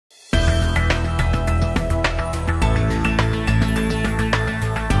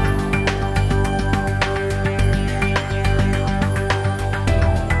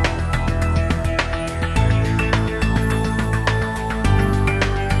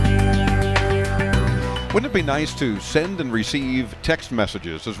Wouldn't it be nice to send and receive text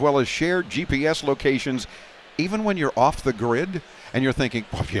messages as well as share GPS locations even when you're off the grid and you're thinking,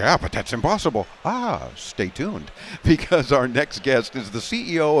 well, yeah, but that's impossible? Stay tuned, because our next guest is the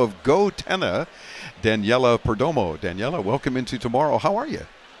CEO of goTenna, Daniele Perdomo. Daniele, welcome into Tomorrow. How are you?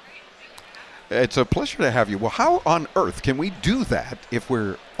 It's a pleasure to have you. Well, how on earth can we do that if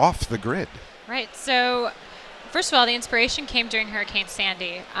we're off the grid? Right. So, first of all, the inspiration came during Hurricane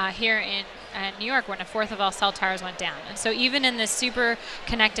Sandy here in New York, when a fourth of all cell towers went down. And so even in this super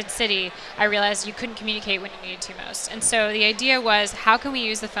connected city, I realized you couldn't communicate when you needed to most. And so the idea was, how can we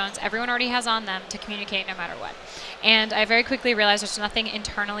use the phones everyone already has on them to communicate no matter what? And I very quickly realized there's nothing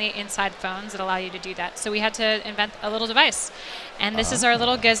internally inside phones that allow you to do that. So we had to invent a little device. And this is our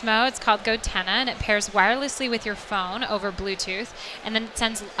little gizmo. It's called goTenna, and it pairs wirelessly with your phone over Bluetooth, and then it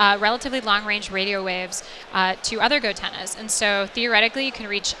sends relatively long-range radio waves to other goTennas. And so theoretically, you can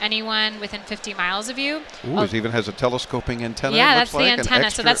reach anyone within 50 miles of you. Ooh, it even has a telescoping antenna. Yeah, that's the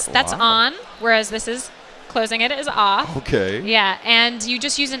antenna. So that's on, whereas this is closing it is off. Okay. Yeah, and you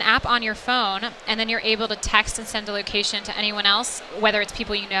just use an app on your phone, and then you're able to text and send a location to anyone else, whether it's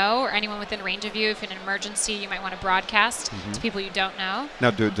people you know or anyone within range of you. If in an emergency, you might want to broadcast to people you don't know.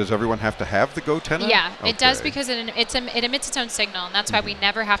 Now, does everyone have to have the goTenna? Yeah, it does, because it emits its own signal, and that's why we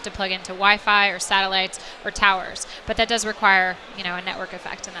never have to plug into Wi-Fi or satellites or towers. But that does require, a network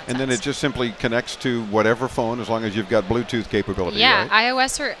effect in that sense. And then it just simply connects to whatever phone, as long as you've got Bluetooth capability, yeah, right?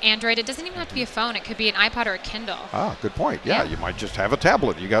 iOS or Android. It doesn't even have to be a phone. It could be an iPod or a Kindle. Good point. Yeah, you might just have a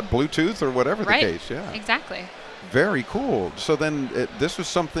tablet. You got Bluetooth or whatever the case. Yeah, exactly. Very cool. So then this is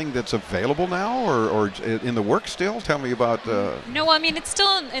something that's available now, or in the works still? Tell me about... No, well, I mean, it's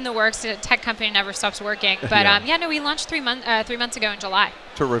still in the works. The tech company never stops working. But we launched 3 months ago in July.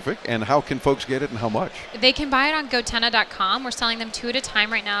 Terrific. And how can folks get it, and how much? They can buy it on goTenna.com. We're selling them 2 at a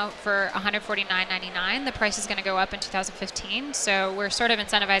time right now for $149.99. The price is going to go up in 2015. So we're sort of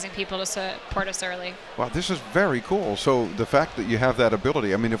incentivizing people to support us early. Wow, this is very cool. So the fact that you have that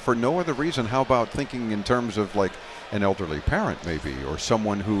ability, I mean, if for no other reason, how about thinking in terms of like an elderly parent maybe, or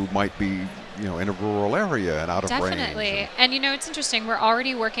someone who might be, in a rural area and out of range? Definitely. And it's interesting. We're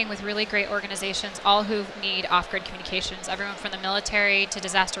already working with really great organizations, all who need off-grid communications. Everyone from the military to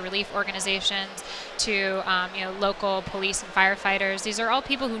disaster relief organizations to local police and firefighters. These are all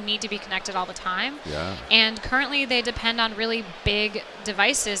people who need to be connected all the time. Yeah. And currently they depend on really big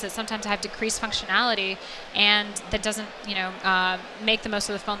devices that sometimes have decreased functionality, and that doesn't make the most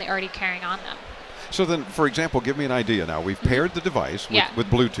of the phone they're already carrying on them. So then, for example, give me an idea now. We've paired the device with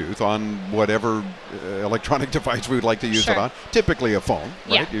Bluetooth on whatever electronic device we would like to use it on, typically a phone,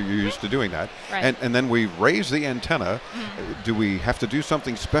 right? You're used to doing that. Right. And then we raise the antenna. Do we have to do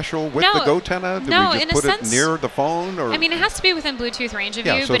something special with the goTenna? Do we just put it near the phone? Or? I mean, it has to be within Bluetooth range of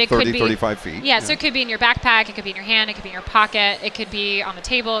you, so but it 30, could be 35 feet. Yeah, so it could be in your backpack, it could be in your hand, it could be in your pocket, it could be on the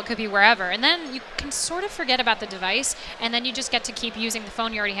table, it could be wherever. And then you can sort of forget about the device, and then you just get to keep using the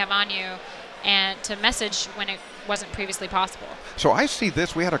phone you already have on you and to message when it wasn't previously possible. So I see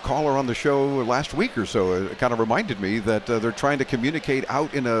this. We had a caller on the show last week or so. It kind of reminded me that they're trying to communicate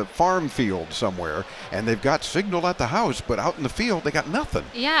out in a farm field somewhere, and they've got signal at the house, but out in the field they got nothing.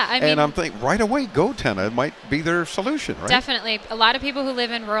 Yeah, I mean, and I'm thinking right away goTenna might be their solution, right? Definitely. A lot of people who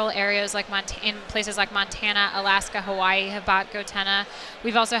live in rural areas like in places like Montana, Alaska, Hawaii have bought goTenna.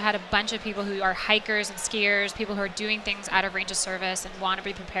 We've also had a bunch of people who are hikers and skiers, people who are doing things out of range of service and want to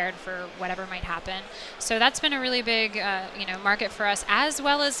be prepared for whatever might happen. So that's been a really big market for us, as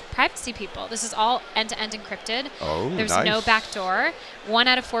well as privacy people. This is all end-to-end encrypted. There's no backdoor. 1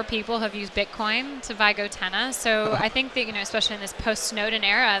 out of 4 people have used Bitcoin to buy goTenna. So I think that, especially in this post-Snowden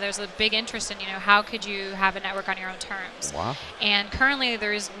era, there's a big interest in, how could you have a network on your own terms? Wow. And currently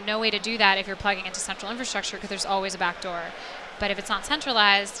there is no way to do that if you're plugging into central infrastructure, because there's always a backdoor. But if it's not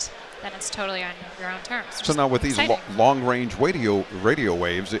centralized, then it's totally on your own terms. So now with these long-range radio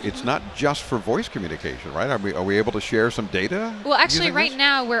waves, it's not just for voice communication, right? Are we able to share some data? Well, actually, right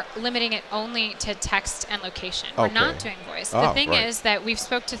now we're limiting it only to text and location. We're not doing voice. The thing is that we've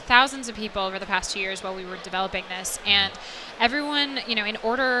spoke to thousands of people over the past 2 years while we were developing this, and everyone, in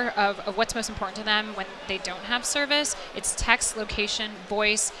order of what's most important to them when they don't have service, it's text, location,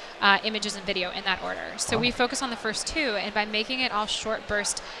 voice, images, and video in that order. So we focus on the first 2, and by making it all short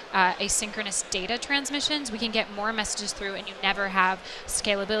burst asynchronous data transmissions, we can get more messages through, and you never have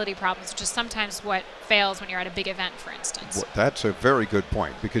scalability problems, which is sometimes what fails when you're at a big event, for instance. Well, that's a very good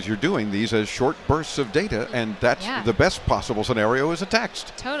point, because you're doing these as short bursts of data, and that's the best possible scenario is a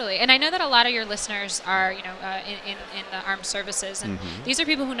text. Totally. And I know that a lot of your listeners are, in the armed services, and these are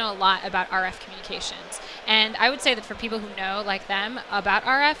people who know a lot about RF communications. And I would say that for people who know, like them, about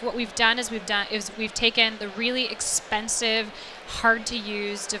RF, what we've done is we've taken the really expensive, hard to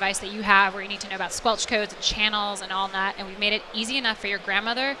use device that you have where you need to know about squelch codes and channels and all that, and we've made it easy enough for your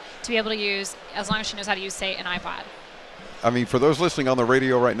grandmother to be able to use, as long as she knows how to use, say, an iPod. I mean, for those listening on the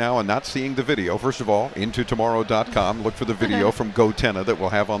radio right now and not seeing the video, first of all, intotomorrow.com, look for the video from goTenna that we'll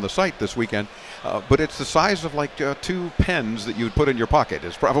have on the site this weekend. But it's the size of like 2 pens that you would put in your pocket.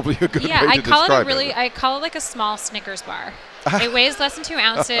 It's probably a good way to describe it. I call it like a small Snickers bar. It weighs less than 2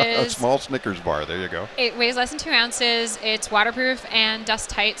 ounces. A small Snickers bar. There you go. It weighs less than 2 ounces. It's waterproof and dust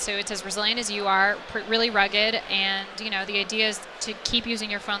tight, so it's as resilient as you are, really rugged. And, you know, the idea is to keep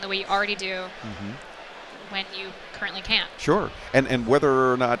using your phone the way you already do when you currently can't. Sure. And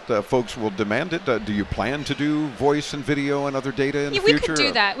whether or not folks will demand it, do you plan to do voice and video and other data in the future? We could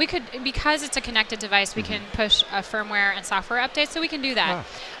do that. We could, because it's a connected device, we can push firmware and software updates, so we can do that.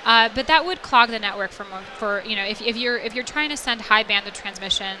 But that would clog the network for you know, if you're trying to send high bandwidth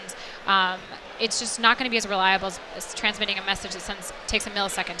transmissions, it's just not going to be as reliable as transmitting a message that takes a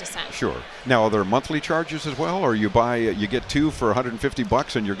millisecond to send. Sure. Now, are there monthly charges as well, or you get 2 for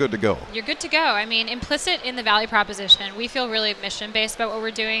 $150 and you're good to go? You're good to go. I mean, implicit in the value proposition, we feel really mission-based about what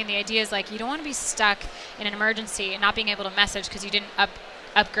we're doing. The idea is, like, you don't want to be stuck in an emergency and not being able to message because you didn't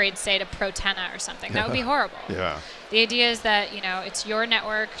upgrade, say, to goTenna or something. That would be horrible. Yeah. The idea is that, you know, it's your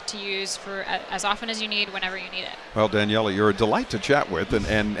network to use for as often as you need, whenever you need it. Well, Daniele, you're a delight to chat with,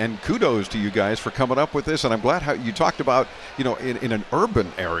 and kudos to you guys for coming up with this. And I'm glad how you talked about, you know, in an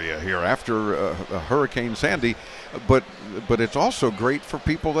urban area here after Hurricane Sandy, but it's also great for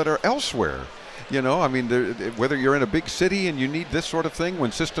people that are elsewhere. You know, I mean, whether you're in a big city and you need this sort of thing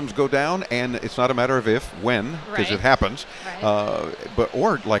when systems go down, and it's not a matter of if, when, because it happens.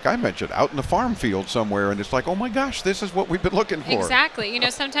 Or like I mentioned, out in the farm field somewhere, and it's like, oh my gosh, this is what we've been looking for. Exactly. You know,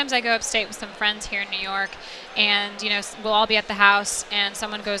 sometimes I go upstate with some friends here in New York, and, you know, we'll all be at the house, and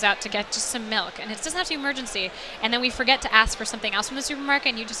someone goes out to get just some milk, and it doesn't have to be emergency, and then we forget to ask for something else from the supermarket,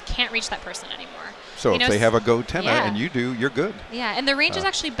 and you just can't reach that person anymore. So if they have a goTenna and you do, you're good. Yeah, and the range is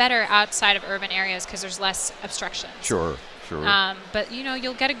actually better outside of urban areas because there's less obstructions. Sure. But, you know,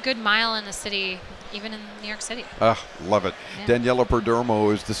 you'll get a good mile in the city, even in New York City. Love it. Yeah. Daniele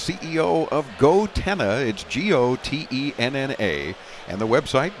Perdomo is the CEO of goTenna. It's goTenna. And the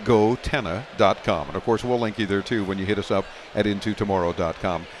website, goTenna.com. And, of course, we'll link you there, too, when you hit us up at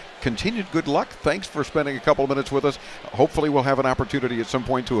intotomorrow.com. Continued good luck. Thanks for spending a couple of minutes with us. Hopefully we'll have an opportunity at some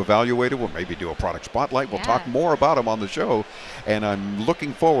point to evaluate it. We'll maybe do a product spotlight. We'll talk more about them on the show. And I'm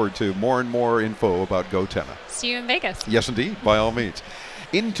looking forward to more and more info about goTenna. See you in Vegas. Yes, indeed, by all means.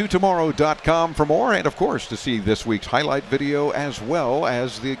 Intotomorrow.com for more, and of course to see this week's highlight video as well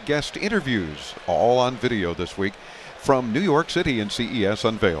as the guest interviews, all on video this week from New York City and CES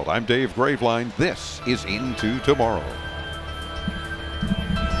Unveiled. I'm Dave Graveline. This is Into Tomorrow.